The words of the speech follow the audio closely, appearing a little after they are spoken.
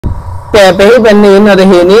pe pe bên này nó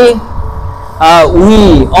thì ní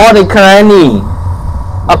we all the cranny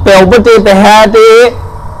pe bút đi pe ha đi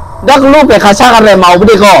đất lúc pe khai thác cái màu bút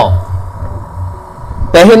đi co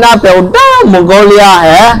pe hiện na pe đó Mongolia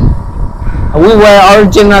hả we were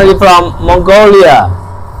originally from Mongolia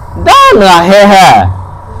đó là ha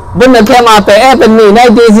bên này cái mà pe bên này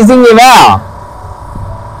thì sinh như vậy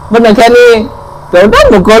bên này cái này pe đó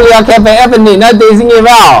Mongolia cái pe bên này thì sinh như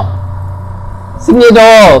vậy sinh như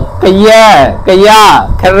đó cái ya cái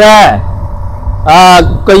ra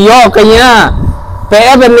cái yo cái nhá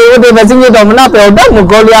pe bên này thì phải sinh như đó mà nó pe đó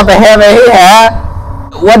Mongolia pe ha về hả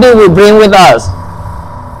what do we bring with us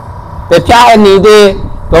pe pia này thì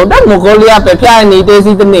pe đó Mongolia pe pia này thì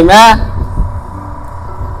gì tên mà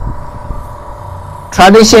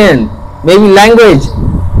tradition maybe language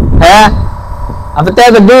hả à phải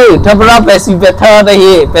tên gì thưa bro pe si pe thơ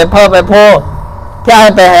đây pe phơ pe phô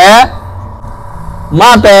pia pe hả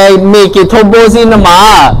mà pe mi cái thôn bố gì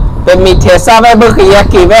mà pe mi thế sao vậy bữa kia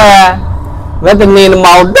kì vậy tên này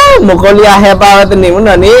màu đó Mongolia hay bao tên này muốn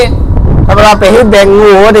nói ní thưa bro pe hết bèn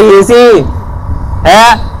ngủ thì gì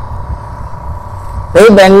hả thế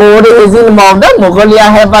bèn ngủ thì gì màu đó Mongolia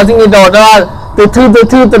hay bao gì đồ đó từ thứ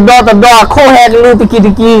từ đó khô hết luôn từ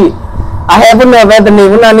kỳ à hết vấn đề về tên này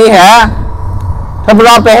muốn nói ní hả thưa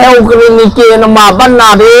bro pe hết Ukraine kia nó mà bắt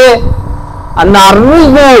nào đi anh nào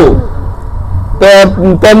rú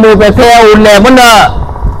pe mù pe theo lẹ vấn đề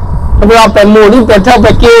เราไปมูนี่ไปเท่าไป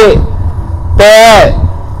กี้แต่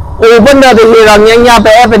วันนั้นที่เราเนี่ยไป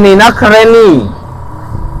เป็นนี่นะเคร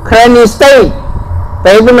นีสเตทไป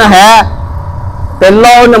เป็นนะฮะเป็นโล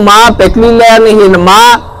นมาไปคลีแลนด์นี่นะมา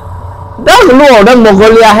ดังรู้ดังมองโก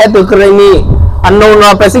เลียให้ตัวเครนีอันนู้นเรา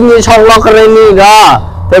ไปสิ่งนี้ช่องเราเครนีก็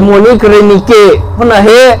ไปมูนี่เครนีเก้เพราะนะเ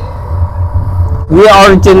ฮ้ we are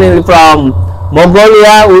originally from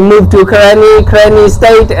Mongolia we moved to Krenny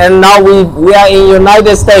state and now we are in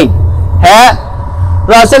United Statesฮะ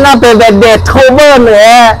เราเส้นนั้นเป็นแบบเดทโทเบอร์เนี่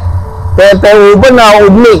ยเป็นอุบลน่ะอุ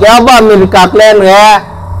บลิกแล้วบ้านอเมริกาแกลนเนี่ย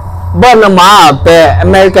บ้านน่ะมาเป็นอ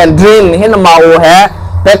เมริกันดรีมเห็นน่ะมาโอ้ฮะ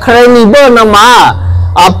เป็นเครนีบ้านน่ะมา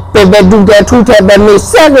เป็นแบบดูแต่ทุกแต่แบบมีเ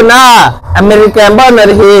ซ็กนะอเมริกันบ้านน่ะ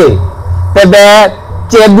ที่เป็นแบบ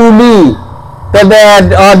เจดูลีเป็นแบบ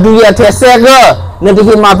ดูยาเทเซกเนี่ย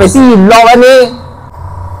ที่มาเป็นสิ่งหล่อนี้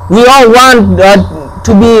we all want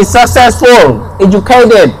to be successful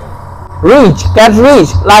educated get rich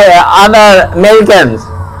like other Americans.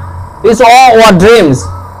 It's all our dreams.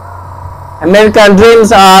 American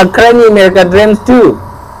dreams are crazy American dreams too.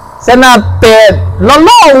 เส้นน่ะเป็ดล้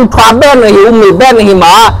อๆความแบนเลยหิวมีแบนหิม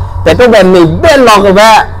ะแต่ต้องแบบมีแบนหลอกกันแบ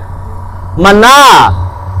บมันน่ะ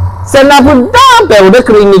เส้นน่ะพูดได้เป็ดอุดค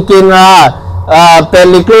ลินิกนะเป็ด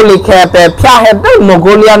ลิโกลิแคเป็ดพิาให้ได้มองโก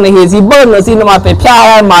เลียนนี่สิเบิ้ลนี่สิมาเป็ดพิาใ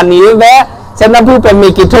ห้มานี่แบบเส้นน่ะพูดเป็ดมี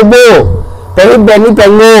กิโทโบเป็ดแบบนี้เป็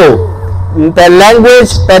ดงูแต่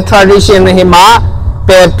language แต่ tradition นี่มาแ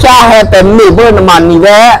ต่พิาให้แต่มีเบอร์มันนี่แหล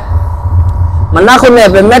ะมันน่าคนเนี่ย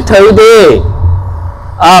เป็นแม่เธอดี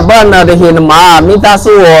บ้านเราได้เห็นมามีตา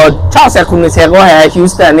สู้ชอบเสกคุณเสกก็แห่ฮิว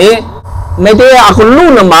สตันนี่ไม่ได้อาคุณลู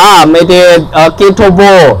กนะมาไม่ได้Kay Htoe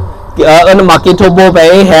BoeมาKay Htoe Boeไป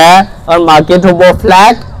แห่มาKay Htoe Boe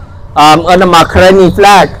flagมา Krenny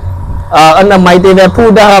flag ไม่ได้พูด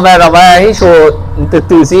ได้แบบให้โชว์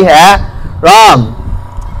ตื่นสิแห่รอม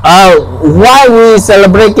why we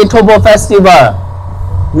celebrate Kay Htoe Boe festival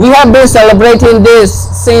we have been celebrating this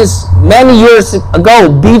since many years ago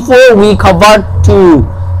before we convert to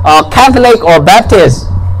Catholic or Baptist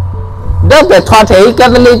ได้แต่ทอดให้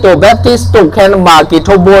Catholic or Baptist ตกแค่มาKay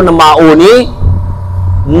Htoe Boeมาโอนี้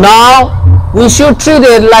now we should treat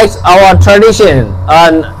it like our tradition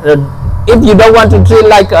and if you don't want to treat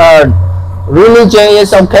like a religion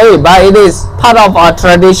it's okay but it is part of our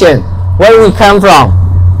tradition where we come from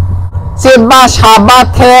เสียบ้าชาบ้า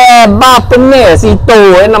แท้บ้าเป็นเนี่ยสิโต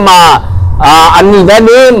เอ็นมาอันนี้แบบ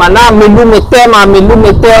นี้มันน่ามีลูกมีเต้มามีลูก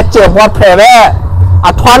มีเต้เจ็บว่าแผลแร่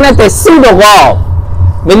ทว่านั่นแต่สิ่งเดียวกัน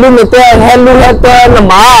มีลูกมีเต้ให้ลูกให้เต้น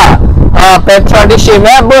มาเป็น tradition แ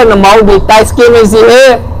ม่เบอร์นมาดีไตสกินไม่สิเฮ้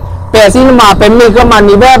เป็นสิ่งมาเป็นมีก็มา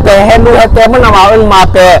นี่แบบเป็นให้ลูกให้เต้มันมามา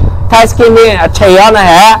เป็นไตสกินนี่เชียร์นะ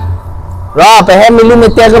ฮะรอเป็นให้มีลูกมี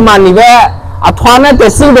เต้ก็มานี่แบบทว่านั่นแต่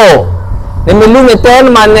สิ่งเดียวเนี่ยมีลูกมีเต้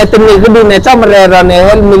มาเนี่ยตัวนี้ก็ดูเนี่ยเจ้ามาเรียนเนี่ยใ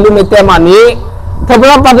ห้มีลูกมีเต้มานี้ถ้าเ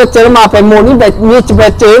ราไปเจอมาเป็นโมนี่แบบนี้จะไป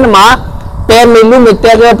เจอนะมาเป็นมีลูกมีเ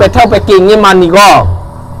ต้ก็ไปเท่าไปกินนี่มานี่ก็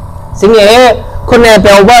สิ่งนี้คนเนี่ยไป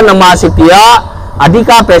เอาบ้านมาสิปีอะอดี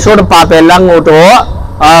ตไปโซดปาไปลังโอโต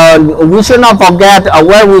we should not forget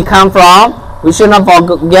where we come from we should not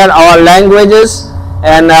forget our languages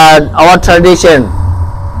and our tradition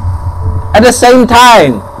at the same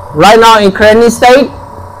time right now in Krenny state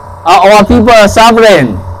our people are sovereign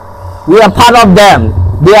we are part of them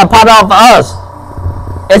they are part of us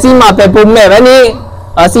ไอ้สิ่งมาเป็นปุ่มแม่แบบนี้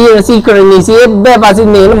สิ่งกรณีสิ่งแบบว่าสิ่ง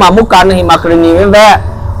นี้มามุกการให้มากรณีแบบ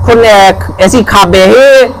คนเนี่ยไอ้สิ่งขาเบะ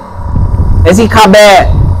ไอ้สิ่งขาเบะ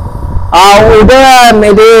อุดรไม่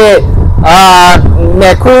ได้แม่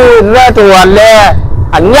คู่เรื่องตัวเล่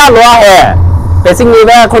อันยากล้อแห่เป็นสิ่งนี้แ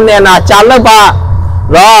บบคนเนี่ยน่าจันเลยปะ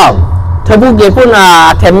รอเธอพูดเกี่ยวกับน่ะ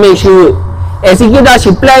เทมมี่ชื่อไอ้สิ่งที่ได้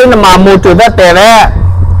ชิปเล่นมาโมจูแบบแต่ละ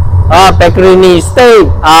เป็นกรณีสเต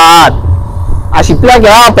ทชิปเล่ก็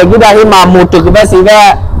เป็นที่ได้ให้มาโมจูแบบสิแบบ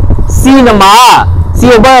ซีนมาซี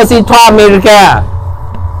เบอร์ซีทัวอเมริกา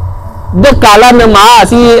เด็กกาลนมา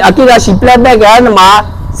ซีอากิราชิปเล่แบบกันมา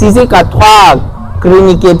ซีกัดทัวกร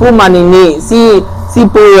ณีเกี่ยวกับมันนี่ซี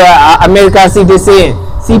ปูอเมริกาซิติเซน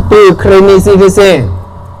ซีปูกรณีซิติเซน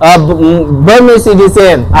เบอร์มีซิติเซ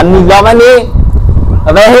นอันนี้ก็วันนี้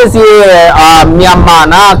เวลาซีเมียนมา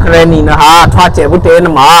นะกรณีนะฮะทัวเจ็บบุตรน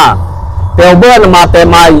มาเดี๋ยวเบอร์นมาเป็น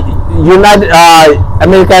มายูไนเต็ดอ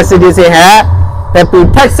เมริกาซิติเซนฮะแต่ปู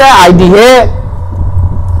เท็กซัสไอดีฮะ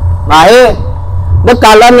มาเฮนักก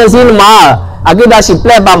ารเล่นซีนมาอากิราชิปเ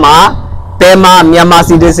ล่บ้ามาเป็นมาเมียนมา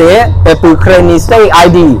ซิติเซนแต่ปูกรณีสเตทไอ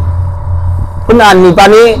ดีคุณอ่านนี่ปา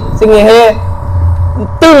นี้สิ่งนี้ฮะ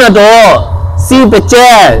ตื่นนะตัวsee the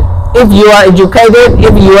chair if you are educated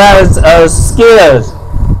if you have skills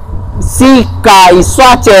see guy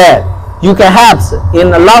swatcher you can help in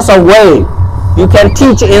a lot of way you can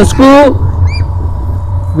teach in school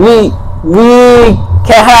we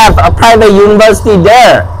can have a private university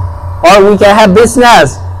there or we can have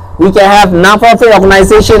business we can have non-profit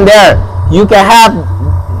organization there you can help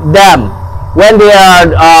them when they are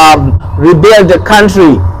rebuild the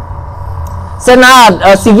countryเซนา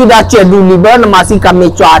สิ่งที่ได้เจอดูลิเบอร์นมาสิกามี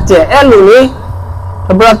จวาเจเอลูนี่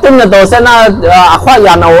ถ้าเราตึ้งนะตัวเซนาอควาย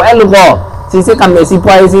านาโอเอลูก็สิกามีสิพ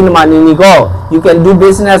อยสินมานี่ก็ you can do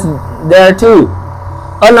business there too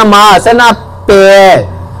นามาเซนาเป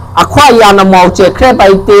อควายานามอเจแค่ไป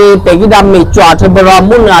ตีเปกิดามีจวาถ้าเรา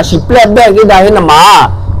มุ่งอาชีพเล็กแบบกิดาให้นามา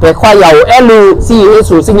เปควายาโอเอลูสิเอ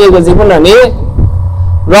สูสิ่งนี้ก็สิพวกนี้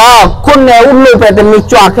รอคุณเนี่ยอุ้มลูกไปแต่มี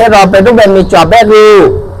จวาแค่เราไปต้องไปมีจวาแบบรู้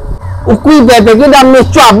อุกุยเปกิดามี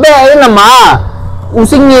จวบเบะนะมาอุ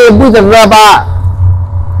สิงเงบุตรระบะ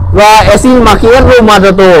ว่าเอซินมาเคียรูมาตั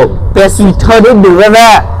วโตเปสุดเธอได้ดูแร่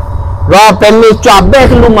รอเป็นมีจวบเบะ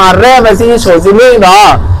ขึ้นมาแร่ไปสิโฉสินี่รอ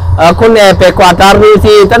คนเนี่ยไปกวาดตารี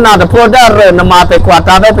ทีตั้งนาแต่พูดได้เลยนะมาไปกวาดต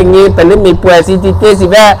าไปเป็นงี้เป็นเรื่องมีป่วยสิที่เตสิ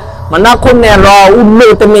แร่มันน่าคนเนี่ยรออุ้มลู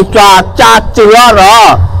กแต่มีจวบจ่าเจือรอ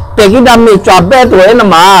เปกิดามีจวบเบะตัวนะ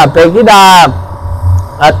มาเปกิดา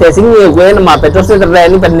แต่สิ่งนี้เว้นมาเป็นตัวเสือแรง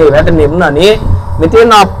นี่เป็นหนีเป็นหนีมันน่ะนี่ไม่ที่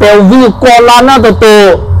น่ะเปลวิโกลาน่าตัว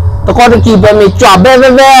ตัวก็จะกี่เป็นมีจ่าเบ้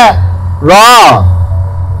รอ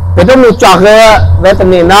เป็นต้องมีจ่าเลยเป็น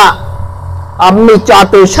หนีนะมีจ่า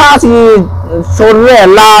ตัวชาสิโซนเร่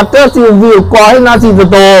ลาเตอร์สิวิโกให้น่าสิตัว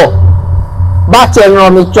บ้าเจงเรา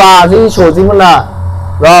มีจ่าสิโชว์สิมันน่ะ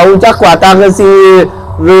เราจะกว่าตามกันสิ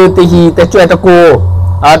หรือตีหีแต่ช่วยตะ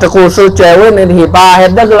กูโซเจเว้นในที่ป่าเห็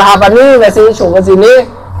นได้กระหาปนี้แต่สิโชว์กันสินี้